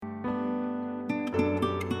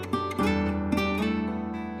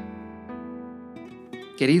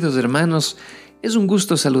Queridos hermanos, es un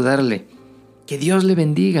gusto saludarle. Que Dios le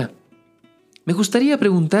bendiga. Me gustaría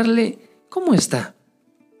preguntarle, ¿cómo está?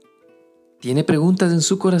 ¿Tiene preguntas en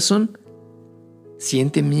su corazón?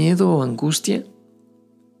 ¿Siente miedo o angustia?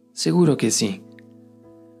 Seguro que sí.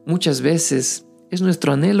 Muchas veces es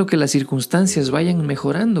nuestro anhelo que las circunstancias vayan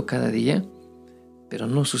mejorando cada día, pero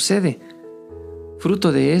no sucede.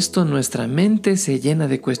 Fruto de esto, nuestra mente se llena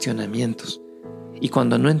de cuestionamientos, y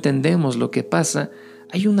cuando no entendemos lo que pasa,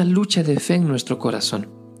 hay una lucha de fe en nuestro corazón.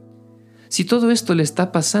 Si todo esto le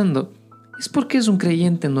está pasando, es porque es un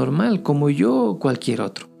creyente normal como yo o cualquier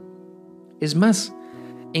otro. Es más,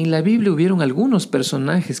 en la Biblia hubieron algunos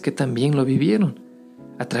personajes que también lo vivieron.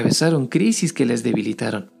 Atravesaron crisis que les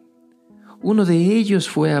debilitaron. Uno de ellos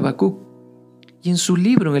fue Habacuc, y en su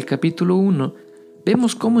libro, en el capítulo 1,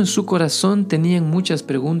 vemos cómo en su corazón tenían muchas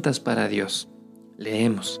preguntas para Dios.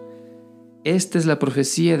 Leemos: esta es la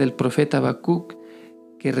profecía del profeta Habacuc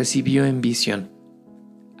que recibió en visión.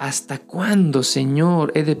 ¿Hasta cuándo,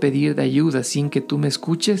 Señor, he de pedir de ayuda sin que tú me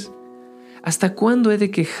escuches? ¿Hasta cuándo he de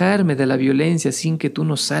quejarme de la violencia sin que tú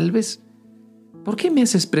nos salves? ¿Por qué me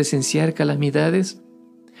haces presenciar calamidades?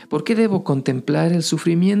 ¿Por qué debo contemplar el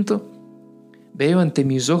sufrimiento? Veo ante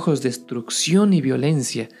mis ojos destrucción y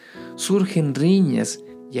violencia, surgen riñas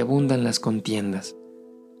y abundan las contiendas.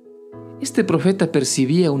 Este profeta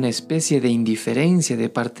percibía una especie de indiferencia de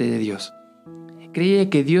parte de Dios. Creía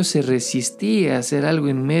que Dios se resistía a hacer algo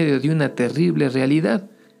en medio de una terrible realidad.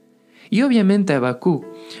 Y obviamente Habacuc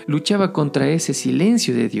luchaba contra ese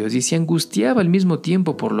silencio de Dios y se angustiaba al mismo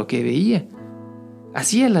tiempo por lo que veía.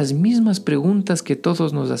 Hacía las mismas preguntas que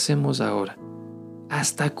todos nos hacemos ahora.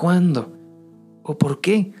 ¿Hasta cuándo? ¿O por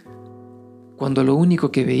qué? Cuando lo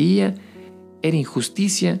único que veía era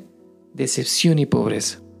injusticia, decepción y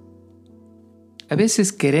pobreza. A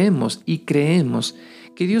veces queremos y creemos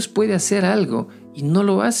que Dios puede hacer algo y no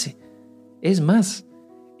lo hace. Es más,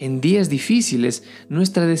 en días difíciles,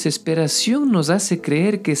 nuestra desesperación nos hace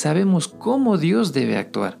creer que sabemos cómo Dios debe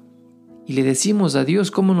actuar. Y le decimos a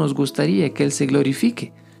Dios cómo nos gustaría que Él se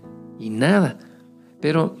glorifique. Y nada.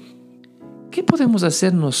 Pero, ¿qué podemos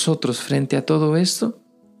hacer nosotros frente a todo esto?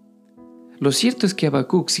 Lo cierto es que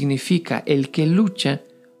Habacuc significa el que lucha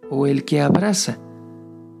o el que abraza.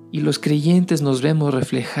 Y los creyentes nos vemos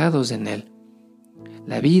reflejados en él.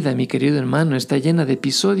 La vida, mi querido hermano, está llena de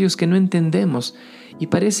episodios que no entendemos y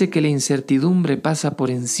parece que la incertidumbre pasa por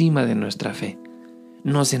encima de nuestra fe.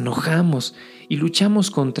 Nos enojamos y luchamos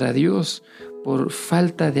contra Dios por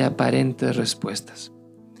falta de aparentes respuestas.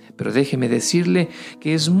 Pero déjeme decirle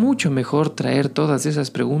que es mucho mejor traer todas esas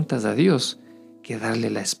preguntas a Dios que darle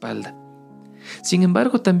la espalda. Sin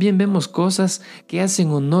embargo, también vemos cosas que hacen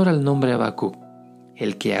honor al nombre Habacuc,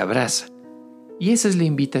 el que abraza. Y esa es la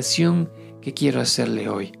invitación que quiero hacerle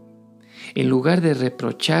hoy. En lugar de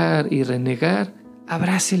reprochar y renegar,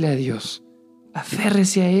 abrácele a Dios,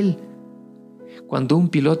 aférrese a Él. Cuando un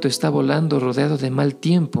piloto está volando rodeado de mal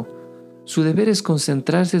tiempo, su deber es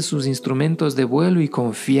concentrarse en sus instrumentos de vuelo y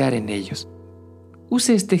confiar en ellos.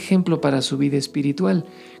 Use este ejemplo para su vida espiritual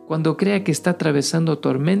cuando crea que está atravesando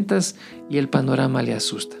tormentas y el panorama le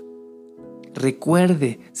asusta.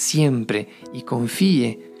 Recuerde siempre y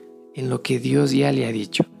confíe en lo que Dios ya le ha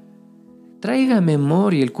dicho. Traiga a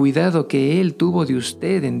memoria el cuidado que Él tuvo de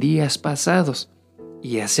usted en días pasados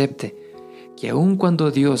y acepte que aun cuando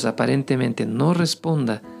Dios aparentemente no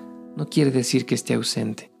responda, no quiere decir que esté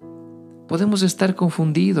ausente. Podemos estar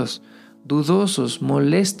confundidos, dudosos,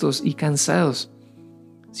 molestos y cansados.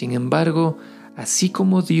 Sin embargo, así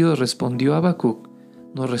como Dios respondió a Habacuc,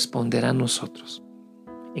 nos responderá a nosotros.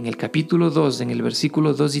 En el capítulo 2, en el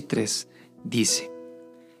versículo 2 y 3, dice: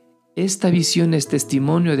 esta visión es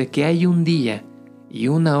testimonio de que hay un día y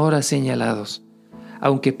una hora señalados.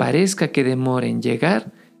 Aunque parezca que demore en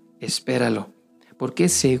llegar, espéralo, porque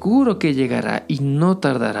es seguro que llegará y no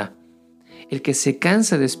tardará. El que se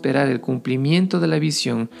cansa de esperar el cumplimiento de la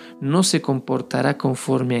visión no se comportará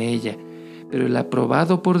conforme a ella, pero el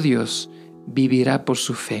aprobado por Dios vivirá por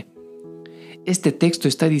su fe. Este texto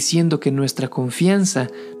está diciendo que nuestra confianza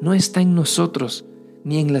no está en nosotros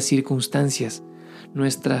ni en las circunstancias.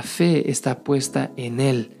 Nuestra fe está puesta en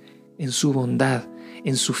Él, en su bondad,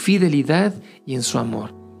 en su fidelidad y en su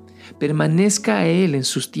amor. Permanezca a Él en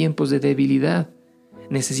sus tiempos de debilidad.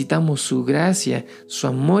 Necesitamos su gracia, su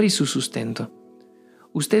amor y su sustento.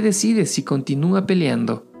 Usted decide si continúa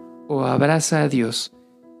peleando o abraza a Dios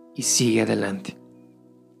y sigue adelante.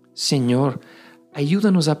 Señor,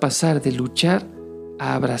 ayúdanos a pasar de luchar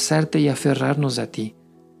a abrazarte y aferrarnos a ti.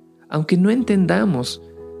 Aunque no entendamos,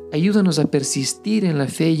 ayúdanos a persistir en la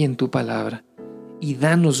fe y en tu palabra. y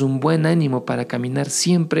danos un buen ánimo para caminar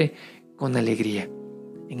siempre con alegría.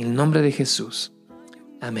 En el nombre de Jesús.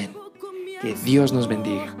 Amén. Que Dios nos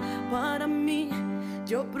bendiga. Para mí,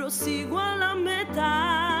 yo prosigo a la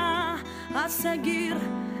meta, a seguir,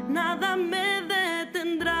 nada me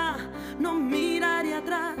detendrá, no miraré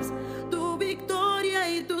atrás, tu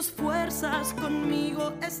victoria y tus fuerzas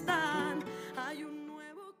conmigo están.